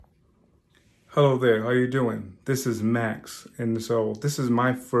Hello there, how you doing? This is Max, and so this is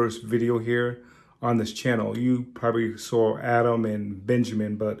my first video here on this channel. You probably saw Adam and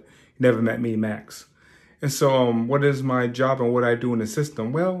Benjamin, but you never met me, Max. And so what is my job and what I do in the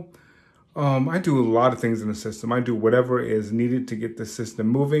system? Well, I do a lot of things in the system. I do whatever is needed to get the system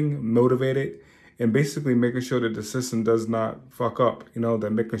moving, motivated, and basically making sure that the system does not fuck up,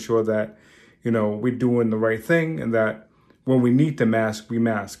 that making sure that, we're doing the right thing and that when we need to mask, we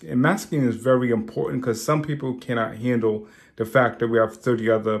mask. And masking is very important because some people cannot handle the fact that we have 30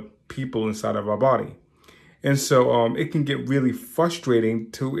 other people inside of our body. And so it can get really frustrating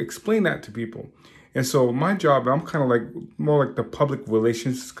to explain that to people. And so my job, I'm kind of like more like the public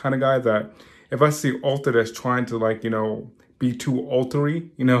relations kind of guy that if I see alter that's trying to be too altery,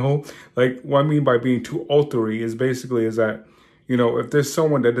 like what I mean by being too altery is basically is that, if there's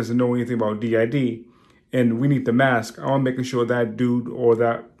someone that doesn't know anything about DID and we need to mask, I'm making sure that dude or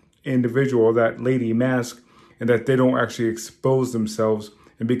that individual or that lady mask and that they don't actually expose themselves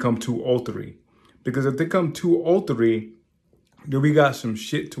and become too altery. Because if they come too altery, then we got some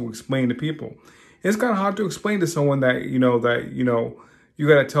shit to explain to people. It's kind of hard to explain to someone that, you got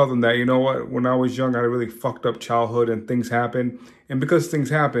to tell them that, when I was young, I had a really fucked up childhood and things happened. And because things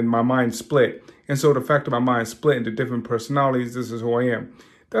happened, my mind split. And so the fact that my mind split into different personalities, this is who I am.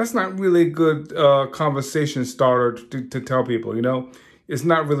 That's not really a good conversation starter to tell people, It's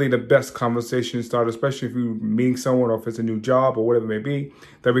not really the best conversation starter, especially if you're meeting someone or if it's a new job or whatever it may be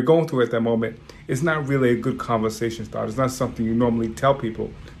that we're going through at that moment. It's not really a good conversation starter. It's not something you normally tell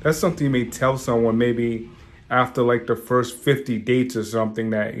people. That's something you may tell someone maybe after like the first 50 dates or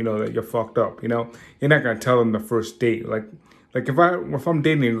something that, that you're fucked up, You're not going to tell them the first date. Like if I'm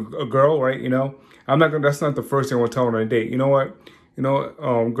dating a girl, right, that's not the first thing I want to tell her on a date. You know what?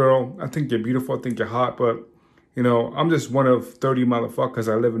 Girl, I think you're beautiful. I think you're hot, but I'm just one of 30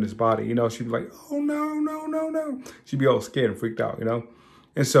 motherfuckers I live in this body. She'd be like, oh, no, no, no, no. She'd be all scared and freaked out,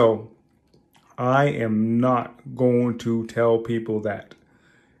 And so I am not going to tell people that.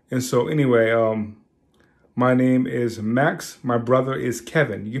 And so anyway, my name is Max. My brother is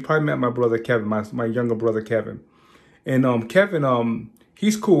Kevin. You probably met my brother Kevin, my younger brother Kevin. And Kevin,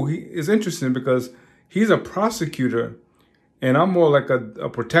 he's cool. It's interesting because he's a prosecutor and I'm more like a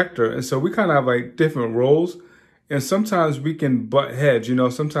protector. And so we kind of have like different roles. And sometimes we can butt heads,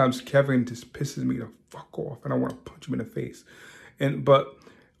 Sometimes Kevin just pisses me the fuck off and I want to punch him in the face. But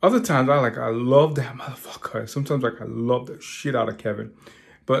other times I love that motherfucker. Sometimes I love the shit out of Kevin.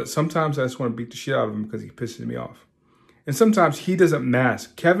 But sometimes I just want to beat the shit out of him because he pisses me off. And sometimes he doesn't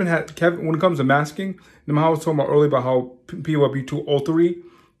mask. Kevin, when it comes to masking, no matter how I was talking about earlier about how people be too altery,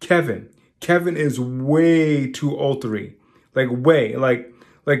 Kevin is way too altery.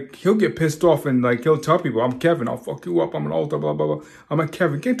 Like he'll get pissed off and like he'll tell people, I'm Kevin, I'll fuck you up, I'm an alter, blah, blah, blah. I'm like,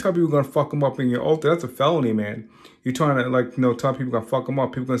 Kevin, you can't tell people you're gonna fuck him up in your alter. That's a felony, man. You're trying to tell people you're gonna fuck him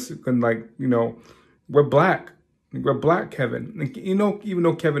up. People gonna we're black. We're black, Kevin. And, even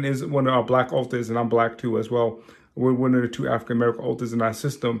though Kevin is one of our black alters and I'm black too as well, we're one of the two African American alters in our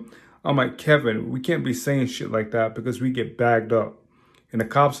system. I'm like, Kevin, we can't be saying shit like that because we get bagged up. And the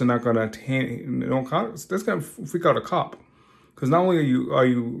cops are not gonna, that's gonna freak out a cop. Because not only are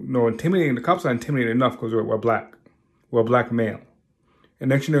you intimidating, the cops are intimidated enough because we're black. We're a black male. And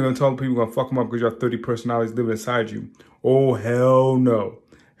next thing they're going to tell people you're going to fuck them up because you have 30 personalities living inside you. Oh, hell no.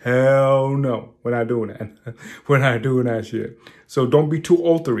 Hell no. We're not doing that. We're not doing that shit. So don't be too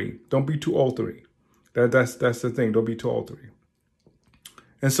altery. Don't be too altery. That's the thing. Don't be too altery.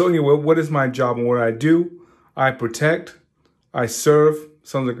 And so anyway, what is my job and what I do? I protect. I serve.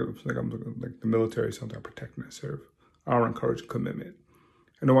 Sounds like I'm like the military. Sometimes I protect and I serve. I don't encourage commitment.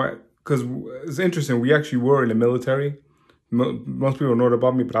 You know what? Because it's interesting. We actually were in the military. Most people know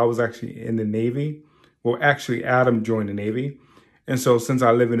about me, but I was actually in the Navy. Well, actually, Adam joined the Navy. And so since I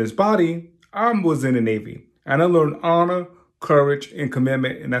live in his body, I was in the Navy. And I learned honor, courage, and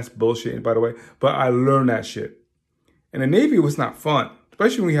commitment. And that's bullshit, by the way. But I learned that shit. And the Navy was not fun.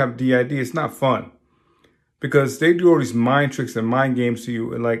 Especially when you have DID, it's not fun. Because they do all these mind tricks and mind games to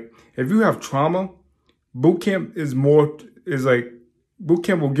you. And like, if you have trauma, boot camp boot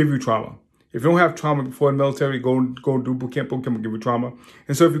camp will give you trauma. If you don't have trauma before the military, go do boot camp. Boot camp will give you trauma.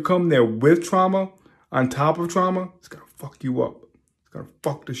 And so if you come there with trauma, on top of trauma, it's going to fuck you up. It's going to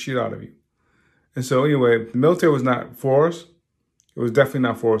fuck the shit out of you. And so anyway, the military was not for us. It was definitely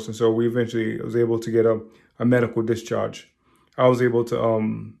not for us. And so we eventually was able to get a medical discharge. I was able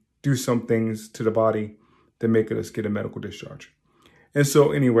to do some things to the body that make us get a medical discharge. And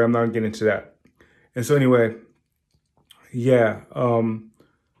so anyway, I'm not getting into that. And so anyway, yeah,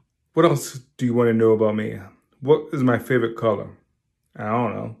 what else do you want to know about me? What is my favorite color? I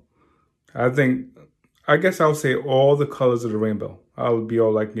don't know. I guess I'll say all the colors of the rainbow. I'll be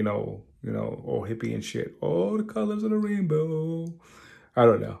all like, all hippie and shit. All the colors of the rainbow. I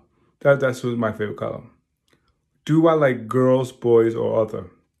don't know. That's what's my favorite color. Do I like girls, boys, or other?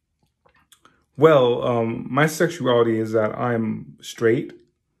 Well, my sexuality is that I'm straight,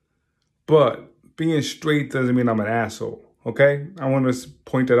 but being straight doesn't mean I'm an asshole. Okay, I want to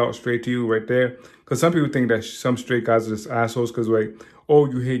point that out straight to you right there, because some people think that some straight guys are just assholes because like,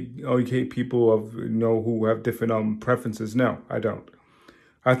 you hate people of who have different preferences. No, I don't.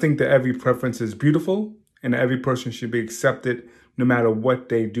 I think that every preference is beautiful, and every person should be accepted no matter what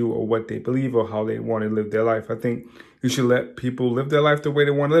they do or what they believe or how they want to live their life. I think you should let people live their life the way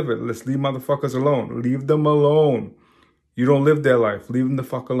they want to live it. Let's leave motherfuckers alone. Leave them alone. You don't live their life. Leave them the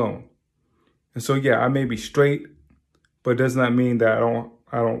fuck alone. And so, yeah, I may be straight, but it does not mean that I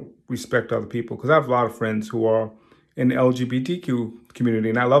don't respect other people, because I have a lot of friends who are in the LGBTQ community,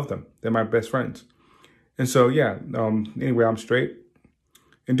 and I love them. They're my best friends. And so, yeah, anyway, I'm straight.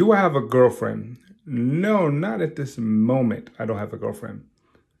 And do I have a girlfriend? No, not at this moment. I don't have a girlfriend.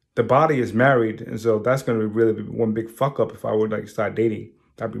 The body is married, and so that's going to be really one big fuck up if I would like start dating.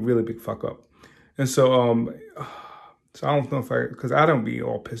 That'd be a really big fuck up. And so, so I don't know because I don't be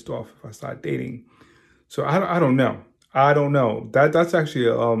all pissed off if I start dating. So I don't know. I don't know. That's actually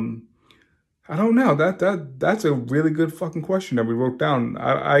I don't know. That's a really good fucking question that we wrote down.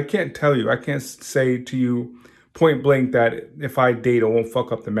 I can't tell you. I can't say to you point blank that if I date, it won't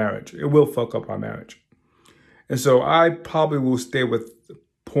fuck up the marriage. It will fuck up our marriage. And so I probably will stay with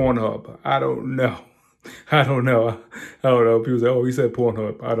Pornhub. I don't know. I don't know. People say, oh, he said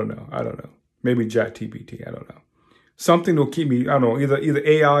Pornhub. I don't know. Maybe ChatGPT. I don't know. Something will keep me, I don't know, either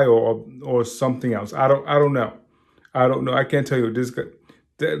AI or something else. I don't know. I can't tell you.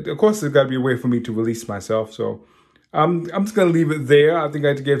 Of course, there's got to be a way for me to release myself. So I'm just going to leave it there. I think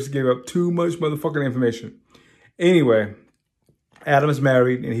I just gave up too much motherfucking information. Anyway, Adam is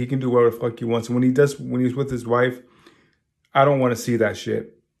married and he can do whatever the fuck he wants. And when he's with his wife, I don't want to see that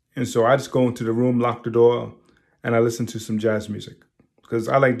shit. And so I just go into the room, lock the door, and I listen to some jazz music. Because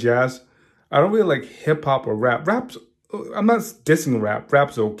I like jazz. I don't really like hip hop or rap. I'm not dissing rap.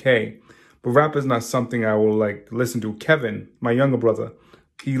 Rap's okay. But rap is not something I will like listen to. Kevin, my younger brother,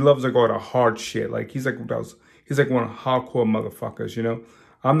 he loves like all the hard shit. Like he's like one of hardcore motherfuckers,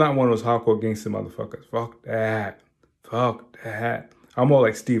 I'm not one of those hardcore gangster motherfuckers. Fuck that. I'm more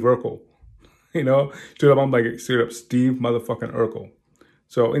like Steve Urkel. Straight up, I'm like straight up Steve motherfucking Urkel.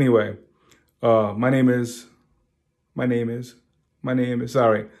 So anyway, my name is,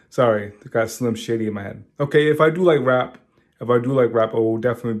 sorry, I got Slim Shady in my head. Okay, if I do like rap, it will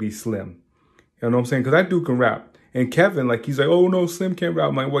definitely be Slim. You know what I'm saying? Because that dude can rap. And Kevin, like, he's like, oh no, Slim can't rap.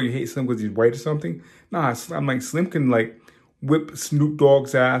 I'm like, what, you hate Slim because he's white or something? Nah, I'm like, Slim can like whip Snoop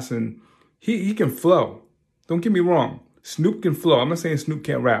Dogg's ass and he can flow. Don't get me wrong. Snoop can flow. I'm not saying Snoop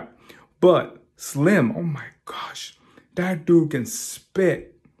can't rap. But Slim, oh my gosh, that dude can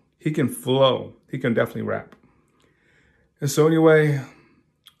spit. He can flow. He can definitely rap. And so anyway,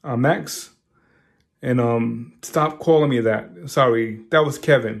 I'm Max. And stop calling me that. Sorry, that was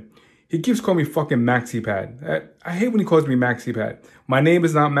Kevin. He keeps calling me fucking MaxiPad. I hate when he calls me MaxiPad. My name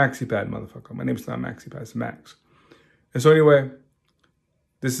is not MaxiPad, motherfucker. My name is not MaxiPad, it's Max. And so anyway,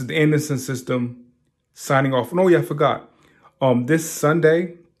 this is the Anderson System signing off. Oh yeah, I forgot. This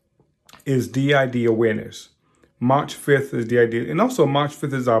Sunday is DID awareness. March 5th is DID. And also March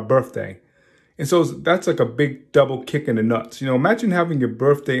 5th is our birthday. And so that's like a big double kick in the nuts. Imagine having your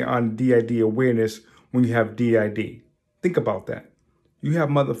birthday on DID awareness when you have DID. Think about that. You have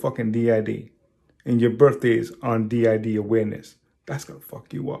motherfucking DID and your birthday is on DID awareness. That's going to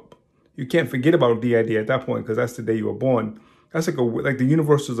fuck you up. You can't forget about DID at that point because that's the day you were born. That's like the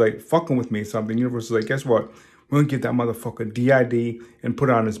universe is like fucking with me or something. The universe is like, guess what? We're going to get that motherfucker DID and put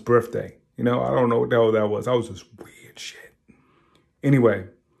it on his birthday. I don't know what the hell that was. That was just weird shit. Anyway,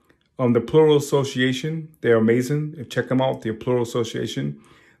 the Plural Association, they're amazing. Check them out, the Plural Association.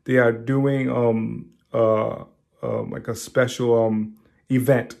 They are doing like a special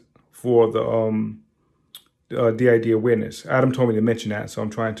event for the DID awareness. Adam told me to mention that, so I'm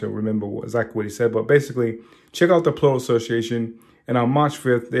trying to remember exactly what he said. But basically, check out the Plural Association. And on March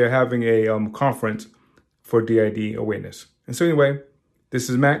 5th, they're having a conference for DID awareness. And so anyway, this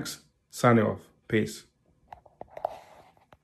is Max, signing off. Peace.